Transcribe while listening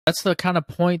that's the kind of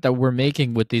point that we're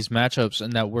making with these matchups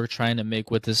and that we're trying to make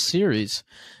with this series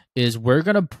is we're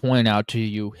going to point out to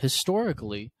you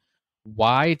historically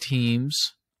why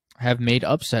teams have made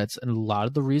upsets, and a lot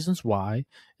of the reasons why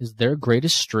is their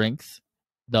greatest strength.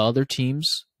 The other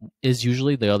teams is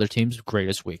usually the other team's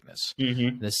greatest weakness.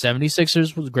 Mm-hmm. The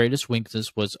 76ers' greatest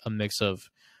weakness was a mix of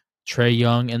Trae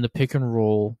Young and the pick and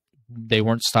roll. They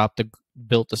weren't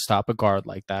built to stop a guard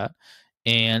like that.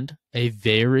 And a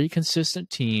very consistent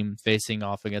team facing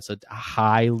off against a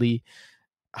highly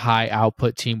high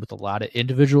output team with a lot of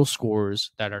individual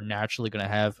scores that are naturally going to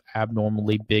have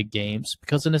abnormally big games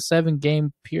because in a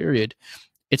 7-game period,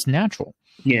 it's natural.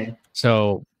 Yeah.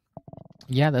 So,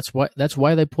 yeah, that's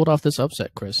why they pulled off this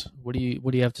upset, Chris. What do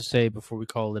you have to say before we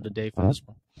call it a day for this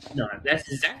one? No,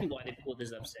 that's exactly why they pulled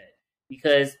this upset.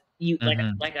 Because you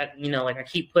I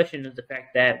keep pushing the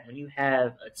fact that when you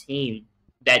have a team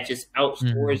that just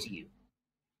outscores you,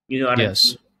 you know what I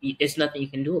mean? It's nothing you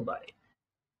can do about it.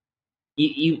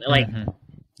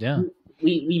 Yeah.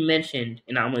 We mentioned,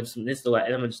 and I'm gonna just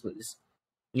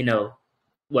you know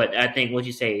what I think. What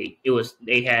you say? It was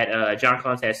they had John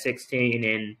Collins had 16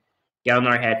 and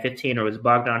Gallinari had 15, or was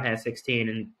Bogdan had 16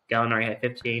 and Gallinari had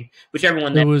 15? Whichever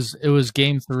one. It was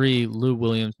game 3. Lou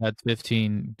Williams had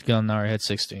 15. Gallinari had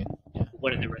 16. Yeah.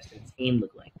 What did the rest of the team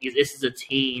look like? Because this is a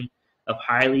team of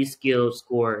highly skilled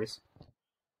scorers.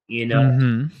 You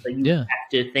know, so you have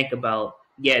to think about.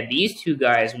 Yeah, these two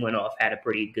guys went off, had a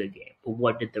pretty good game, but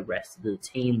what did the rest of the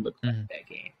team look like that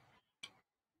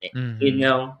game? You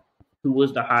know, who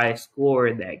was the highest scorer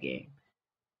in that game?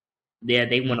 Yeah,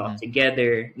 they went off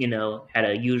together. You know, had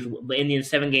a usual. But in the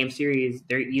 7-game series,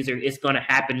 it's going to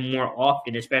happen more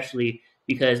often, especially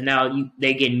because now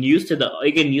they getting used to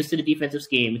the defensive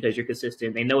scheme because you're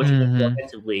consistent. They know what you're going to do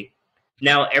offensively.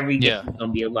 Now every game is going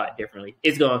to be a lot differently.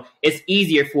 It's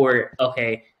easier for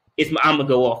I'm gonna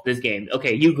go off this game.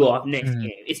 Okay, you go off next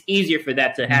game. It's easier for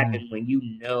that to happen when you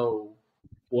know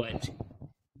what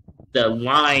the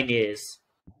line is,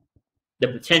 the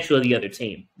potential of the other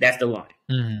team. That's the line.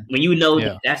 When you know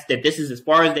that this is as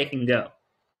far as they can go,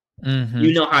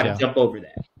 you know how to jump over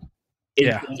that.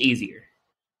 It's easier.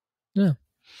 Yeah,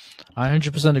 I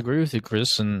 100% agree with you,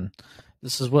 Chris. And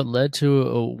this is what led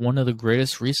to one of the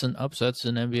greatest recent upsets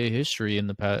in NBA history in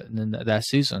that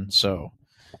season. So.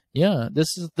 Yeah,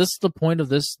 this is the point of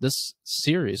this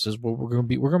series is what we're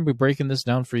gonna be breaking this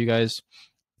down for you guys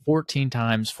 14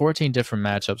 times, 14 different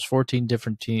matchups, 14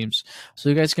 different teams, so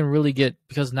you guys can really get,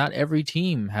 because not every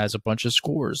team has a bunch of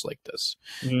scores like this.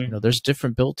 You know, there's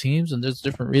different built teams and there's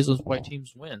different reasons why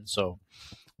teams win. So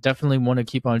definitely want to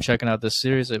keep on checking out this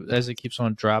series as it keeps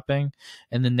on dropping.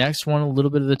 And the next one, a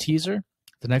little bit of the teaser.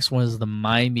 The next one is the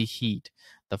Miami Heat.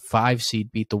 The 5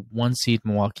 seed beat the 1 seed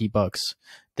Milwaukee Bucks.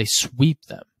 They sweep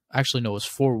them. Actually, no, it was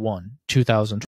 4-1, 2012.